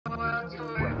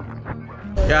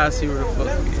Y'all see where the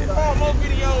fuck we at.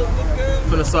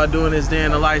 Finna start doing this day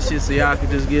in the life shit so y'all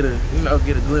can just get a, you know,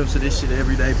 get a glimpse of this shit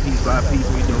every day, piece by piece.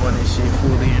 We doing this shit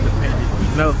fully independent.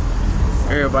 You know,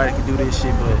 everybody can do this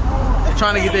shit, but I'm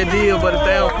trying to get that deal, but if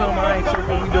they don't come, I ain't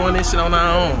tripping. We doing this shit on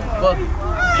our own. Fuck it.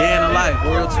 Day in the life,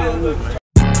 WorldTourWoo, man.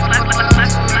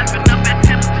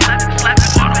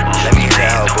 Let me hear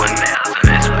that, boy.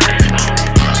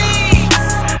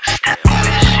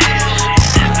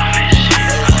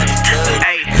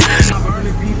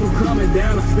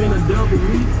 Spend a double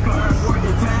week, work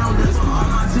in town, that's all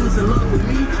my juice in love with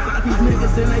me. Got these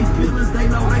niggas in they feelings, they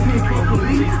know they can't fuck with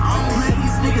me. I don't let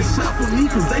these niggas shop with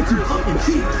me, cause they too fucking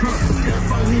cheap. Step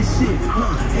on this shit,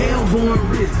 airborne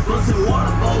wrist, bustin'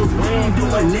 water bowls, we ain't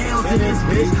doing nails in this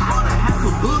bitch. Bought a half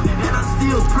a book, and I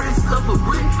still pressed up a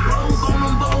brick. Rolls on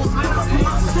them bowls, man, I put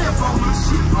my step on my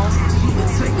shit. You can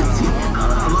take a 10,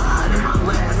 I lied in my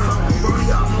last song. Brody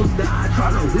almost died,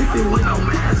 tryna whip it with no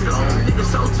mask on.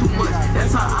 Niggas show too much,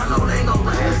 that's how I know they ain't gon'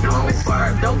 last long.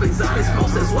 Fire, dope, exotic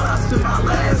smokes, that's what I spend my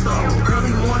last on.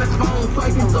 Early morning phone,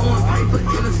 fucking throwing paper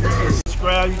in the stash.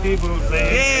 Subscribe, you dig what I'm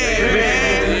saying? Yeah,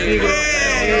 man. You dig what I'm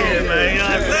saying? Yeah, man.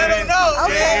 Let them know.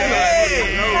 Okay.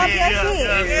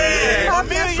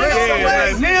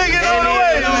 Million on the way.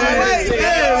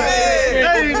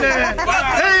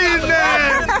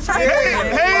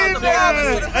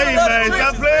 Hey, man,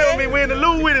 stop playing with me. We in the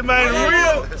loop with it, man.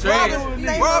 Real.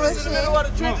 Robinson in the middle of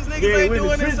the trenches, niggas ain't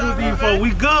doing this. We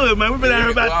good, man. We been out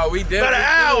here about an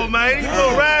hour, man. You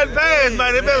gonna ride past,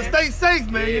 man. They better stay safe,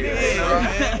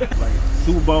 man.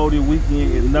 Super Bowl this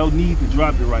weekend, and no need to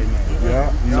drop it right now.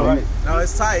 Yeah, you know, right. No,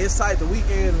 it's tight. It's tight. The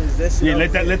weekend is that shit. Yeah,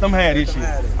 let them have this shit.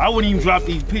 I wouldn't even drop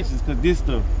these pictures because this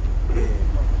stuff,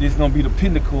 this gonna be the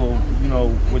pinnacle of, you know,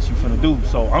 what you finna do.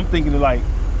 So I'm thinking of like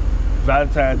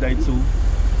Valentine's Day too.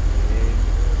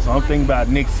 So I'm thinking about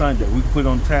next Sunday. We can put it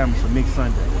on time for next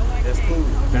Sunday. That's cool.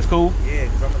 That's cool? Yeah,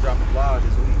 because I'm gonna drop a vlog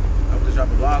this week. I'm gonna drop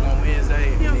a vlog on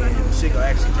Wednesday, and then the shit gonna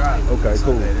actually drop. Okay,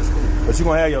 cool. Sunday. That's cool. But you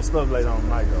gonna have your stuff later on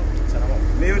tonight though.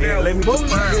 Yeah, let me move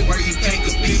where you can't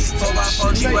compete.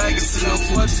 4x4 G-Wagon, sit on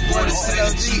foot, sport is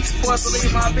 7G. Force to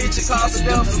leave my bitch, it cost a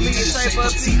devil for me to shape her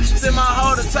teeth. Send my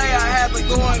hoe to tell I had to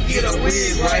go and get a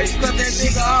wig, right? Cut that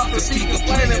nigga off and speak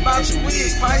complaining about your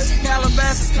wig, right?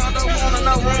 Calabasas condo wanna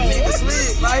know where niggas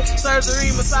live, right?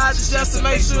 Surgery, massages just to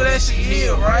make sure that she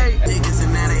heal, right? Niggas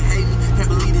and now they hate me.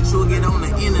 Can't believe that you'll get on the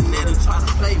internet and try to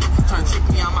play me. Try to trick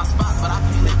me out my spot, but I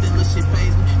can't let that little shit phase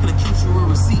me. Could've kept you a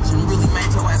receipt and really made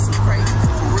your ass look crazy.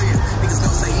 For real, niggas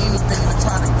gon' say anything to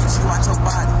try to get you out your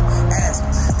body. Ask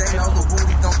me, they know the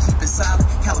booty don't keep it solid.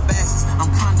 Calabasas, I'm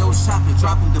condo shopping,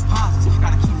 dropping deposits.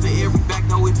 Gotta keep for every back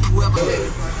though if you ever let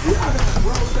it.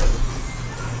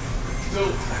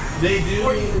 So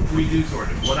we do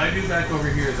sorting. What I do back over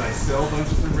here is I sell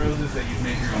bunches of roses that you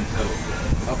make your own petals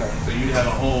with. Okay. So you have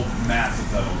a whole mass of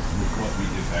petals with what we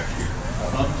do back here.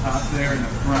 Up top there in the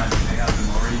front, they have them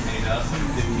already made up,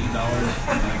 $15 in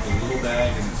like a little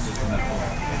bag, and it's just enough for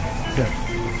Okay.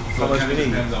 So it kind of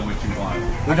depends on what you want.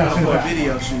 We're gonna do a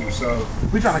video shoot, so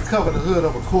we're trying to cover the hood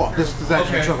of a car. This is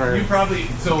actually truck right here. You probably up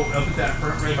at that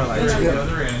front right there at the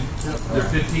other end. They're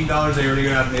 $15. They already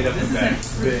got made up in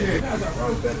bags. They're in the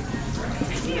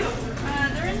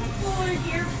cooler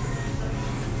here,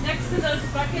 next to those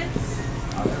buckets.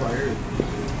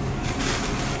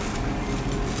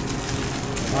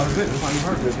 That's it. That's why you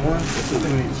heard this one. That's the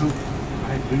thing we need two.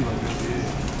 I ain't do like that. Yeah.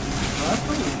 That's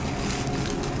cool.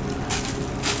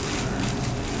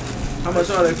 how much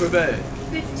are they per bag?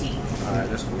 15. Alright,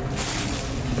 that's cool.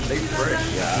 They fresh,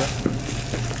 yeah.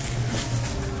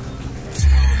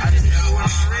 I didn't know when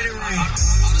I'm ready, ring.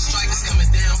 All the strikers coming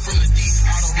down from the deep.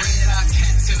 All the red eye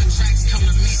cats and the tracks come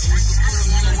to meet. We can put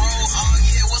them on the road. Oh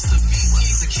yeah, what's the beat?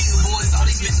 The King boys, all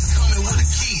these bitches coming with a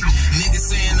key. Niggas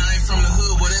saying I ain't from the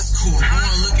hood, well that's cool.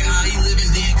 Wanna look at how he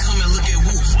living, then come and look at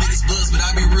woo. Niggas bloods, but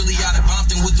I be really out of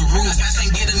Bompton with the rules. I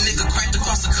can't get a nigga cracked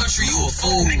across the country, you a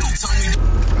fool.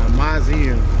 Mine's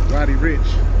in Roddy Rich.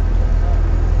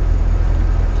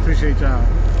 Appreciate y'all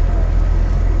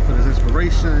for this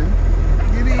inspiration.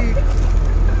 Get it.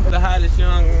 The hottest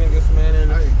young niggas, man, in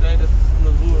the state of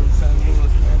Missouri, St.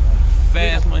 Louis, man.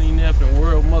 Fast money nothing,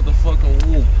 world motherfucking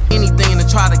woo. Anything to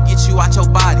try to get you out your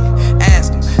body.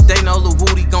 Ask them, they know Lil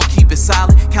Woody gon' keep it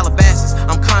solid. Calabasas,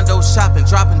 I'm condo shopping,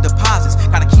 dropping deposits.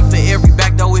 Gotta keep for every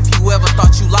back though if you ever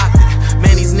thought you locked it.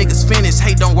 Man, these niggas finished,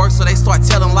 hate don't work, so they start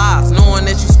telling lies. Knowing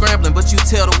that you scrambling, but you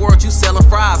tell them